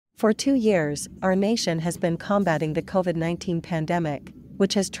For 2 years, our nation has been combating the COVID-19 pandemic,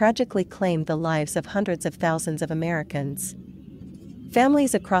 which has tragically claimed the lives of hundreds of thousands of Americans.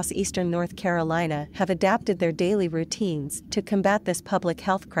 Families across eastern North Carolina have adapted their daily routines to combat this public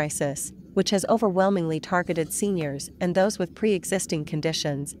health crisis, which has overwhelmingly targeted seniors and those with pre-existing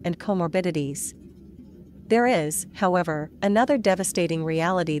conditions and comorbidities. There is, however, another devastating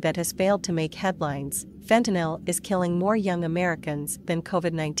reality that has failed to make headlines. Fentanyl is killing more young Americans than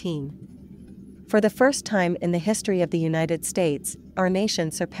COVID-19. For the first time in the history of the United States, our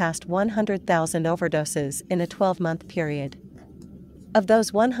nation surpassed 100,000 overdoses in a 12-month period. Of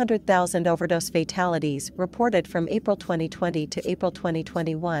those 100,000 overdose fatalities reported from April 2020 to April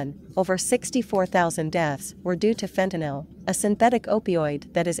 2021, over 64,000 deaths were due to fentanyl, a synthetic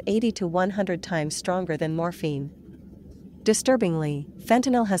opioid that is 80 to 100 times stronger than morphine. Disturbingly,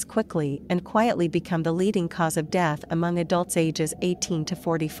 fentanyl has quickly and quietly become the leading cause of death among adults ages 18 to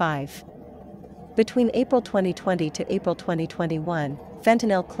 45. Between April 2020 to April 2021,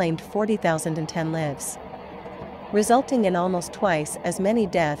 fentanyl claimed 40,010 lives, resulting in almost twice as many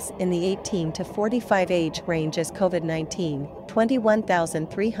deaths in the 18 to 45 age range as COVID-19,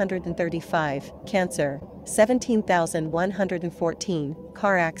 21,335, cancer, 17,114,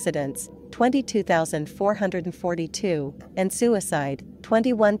 car accidents, 22,442, and suicide,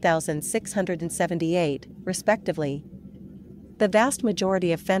 21,678, respectively. The vast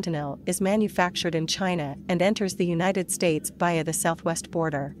majority of fentanyl is manufactured in China and enters the United States via the southwest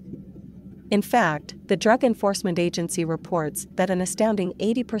border. In fact, the Drug Enforcement Agency reports that an astounding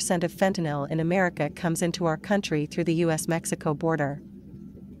 80% of fentanyl in America comes into our country through the US-Mexico border.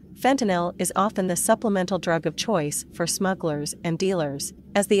 Fentanyl is often the supplemental drug of choice for smugglers and dealers,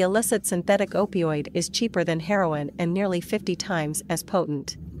 as the illicit synthetic opioid is cheaper than heroin and nearly 50 times as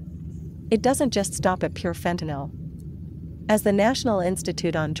potent. It doesn't just stop at pure fentanyl. As the National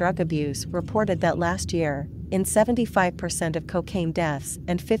Institute on Drug Abuse reported that last year, in 75% of cocaine deaths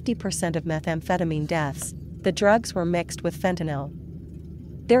and 50% of methamphetamine deaths, the drugs were mixed with fentanyl.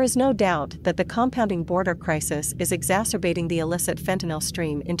 There is no doubt that the compounding border crisis is exacerbating the illicit fentanyl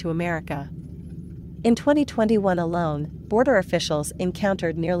stream into America. In 2021 alone, border officials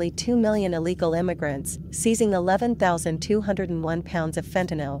encountered nearly 2 million illegal immigrants, seizing 11,201 pounds of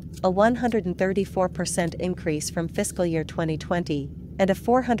fentanyl, a 134% increase from fiscal year 2020, and a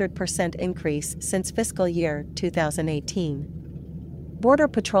 400% increase since fiscal year 2018. Border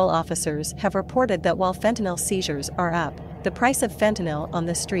Patrol officers have reported that while fentanyl seizures are up, the price of fentanyl on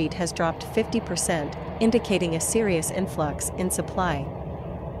the street has dropped 50%, indicating a serious influx in supply.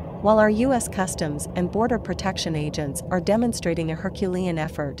 While our U.S. Customs and Border Protection agents are demonstrating a Herculean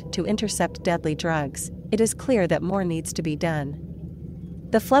effort to intercept deadly drugs, it is clear that more needs to be done.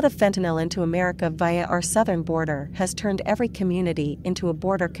 The flood of fentanyl into America via our southern border has turned every community into a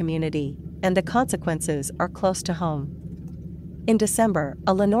border community, and the consequences are close to home. In December,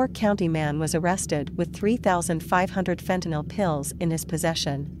 a Lenoir County man was arrested with 3,500 fentanyl pills in his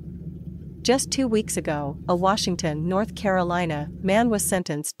possession. Just 2 weeks ago, a Washington, North Carolina, man was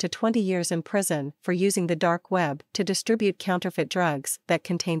sentenced to 20 years in prison for using the dark web to distribute counterfeit drugs that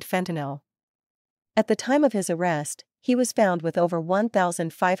contained fentanyl. At the time of his arrest, he was found with over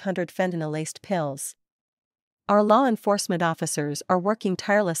 1,500 fentanyl-laced pills. Our law enforcement officers are working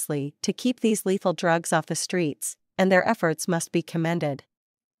tirelessly to keep these lethal drugs off the streets, and their efforts must be commended.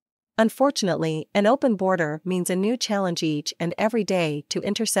 Unfortunately, an open border means a new challenge each and every day to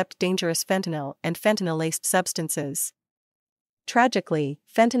intercept dangerous fentanyl and fentanyl-laced substances. Tragically,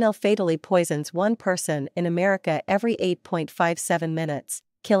 fentanyl fatally poisons one person in America every 8.57 minutes,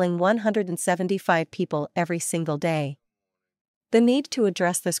 killing 175 people every single day. The need to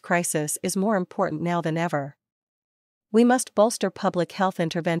address this crisis is more important now than ever. We must bolster public health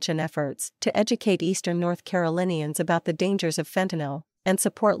intervention efforts to educate Eastern North Carolinians about the dangers of fentanyl, and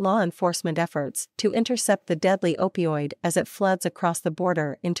support law enforcement efforts to intercept the deadly opioid as it floods across the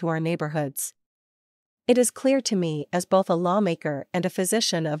border into our neighborhoods. It is clear to me as both a lawmaker and a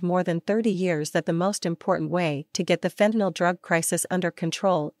physician of more than 30 years that the most important way to get the fentanyl drug crisis under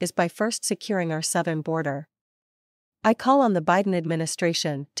control is by first securing our southern border. I call on the Biden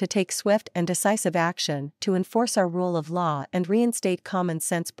administration to take swift and decisive action to enforce our rule of law and reinstate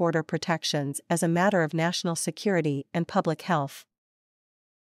common-sense border protections as a matter of national security and public health.